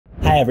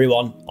Hey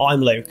everyone, I'm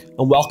Luke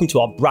and welcome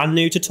to our brand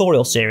new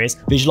tutorial series,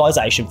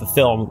 Visualization for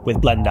Film with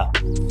Blender.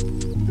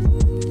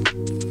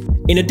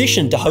 In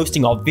addition to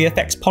hosting our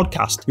VFX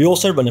podcast, we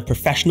also run a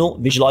professional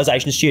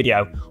visualization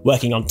studio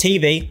working on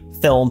TV,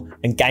 film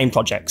and game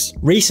projects.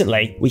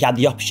 Recently, we had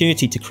the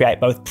opportunity to create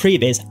both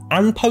previz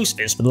and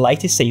postviz for the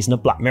latest season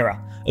of Black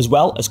Mirror, as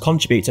well as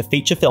contribute to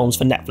feature films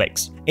for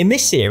Netflix. In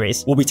this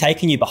series, we'll be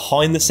taking you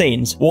behind the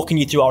scenes, walking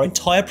you through our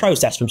entire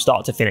process from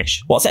start to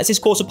finish. What sets this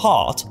course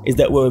apart is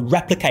that we're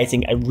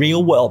replicating a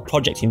real-world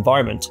project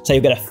environment, so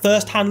you'll get a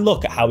first-hand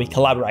look at how we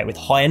collaborate with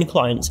high-end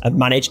clients and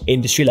manage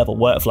industry-level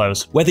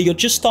workflows. Whether you're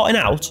just starting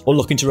out or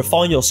looking to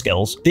refine your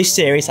skills, this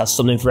series has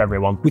something for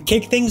everyone. We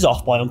kick things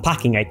off by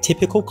unpacking a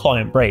typical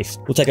client brief.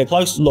 We'll take a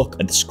close look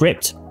at the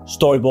script,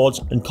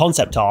 storyboards and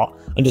concept art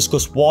and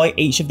discuss why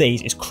each of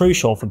these is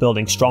crucial for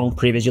building strong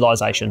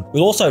pre-visualization.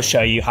 We'll also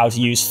show you how to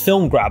use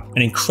FilmGrab,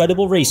 an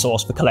incredible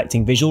resource for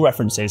collecting visual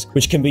references,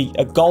 which can be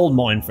a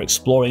goldmine for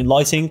exploring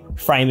lighting,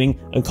 framing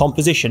and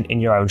composition in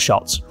your own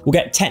shots. We'll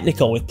get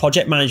technical with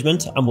project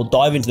management and we'll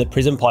dive into the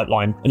PRISM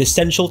Pipeline, an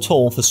essential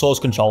tool for source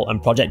control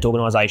and project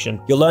organization.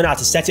 You'll learn how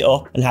to set it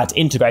up and how to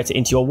integrate it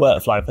into your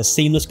workflow for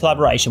seamless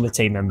collaboration with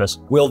team members.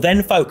 We'll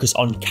then focus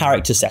on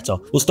character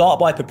setup. We'll start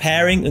by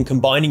preparing and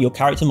combining your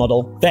character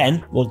model.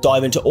 Then we'll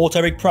dive into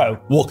AutoRig Pro,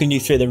 walking you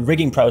through the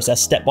rigging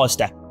process step by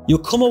step. You'll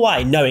come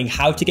away knowing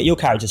how to get your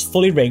characters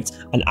fully rigged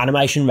and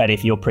animation ready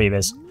for your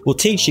previs. We'll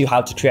teach you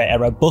how to create a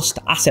robust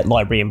asset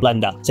library in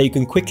Blender so you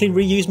can quickly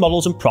reuse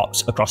models and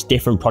props across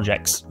different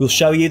projects. We'll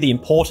show you the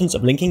importance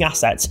of linking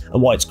assets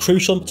and why it's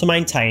crucial to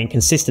maintain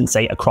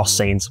consistency across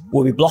scenes.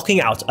 We'll be blocking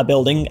out a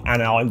building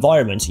and our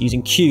environment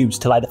using cubes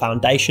to lay the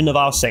foundation of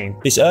our scene.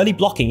 This early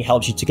blocking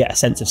helps you to get a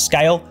sense of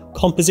scale,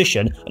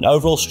 composition and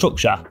overall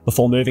structure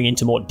before moving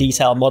into more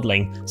detailed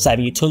modelling,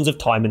 saving you tons of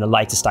time in the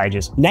later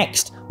stages.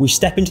 Next, we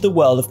step into the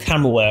world of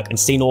camera work and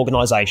scene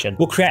organisation.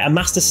 We'll create a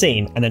master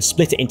scene and then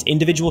split it into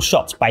individual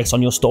shots based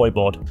on your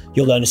storyboard.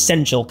 You'll learn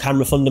essential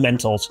camera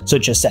fundamentals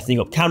such as setting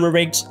up camera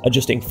rigs,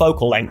 adjusting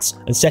focal lengths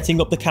and setting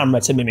up the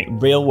camera to mimic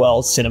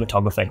real-world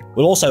cinematography.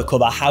 We'll also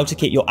cover how to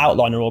keep your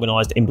outliner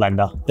organised in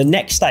Blender. The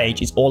next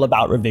stage is all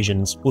about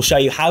revisions. We'll show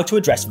you how to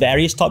address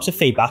various types of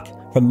feedback,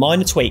 from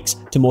minor tweaks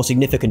to more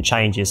significant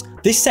changes.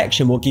 This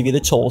section will give you the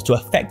tools to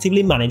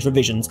effectively manage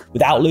revisions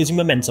without losing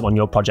momentum on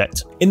your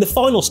project. In the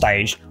final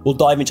stage, we'll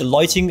dive into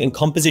lighting and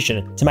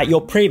composition to make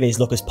your previs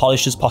look as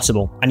polished as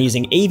possible, and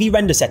using Eevee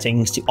render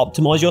settings to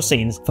optimize your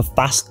scenes for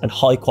fast and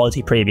high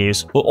quality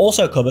previews. We'll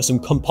also cover some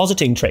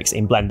compositing tricks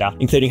in Blender,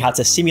 including how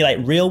to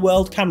simulate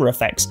real-world camera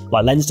effects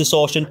like lens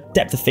distortion,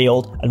 depth of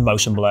field, and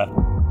motion blur.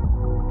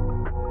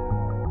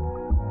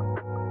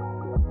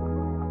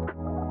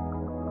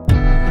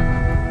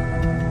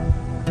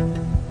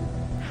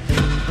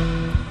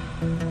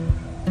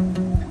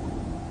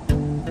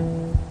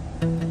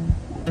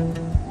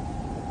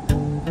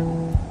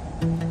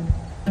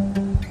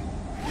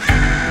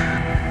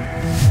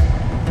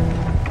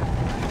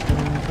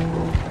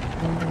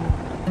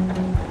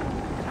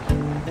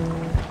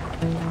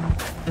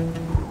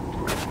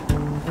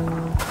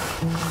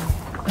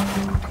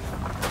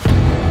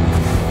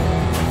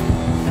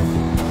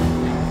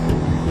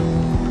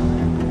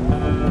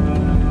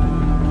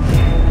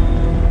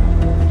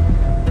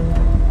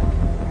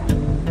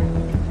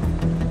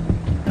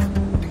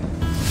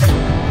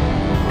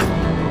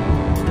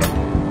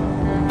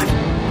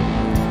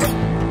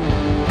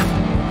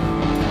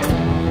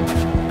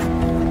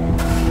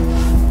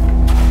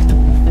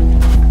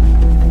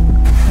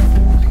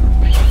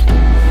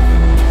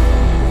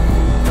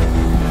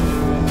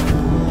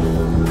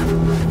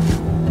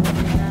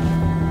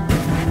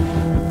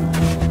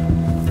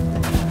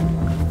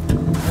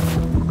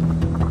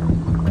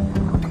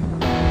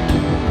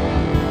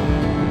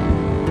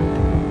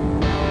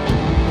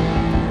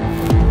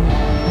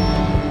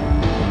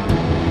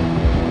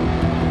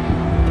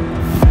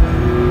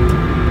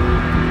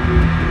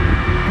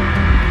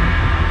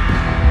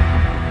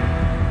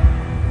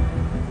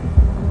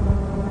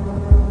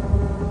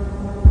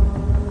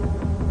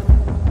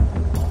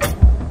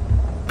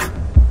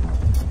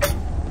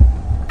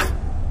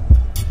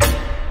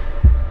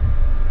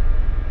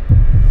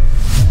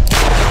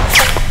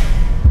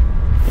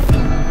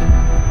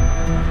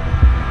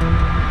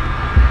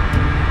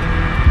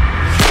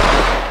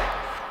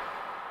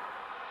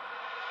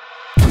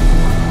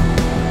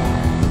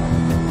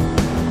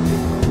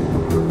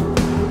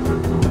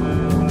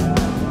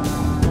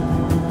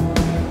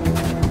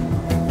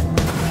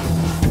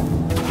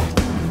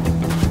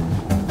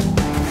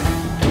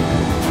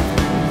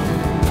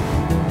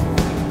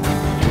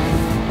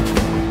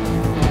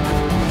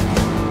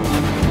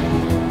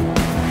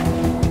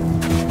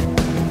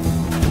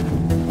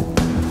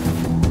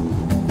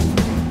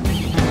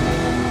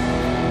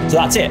 So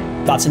that's it.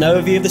 That's an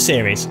overview of the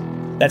series.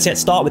 Let's get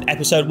started with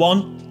episode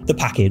 1, the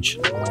package.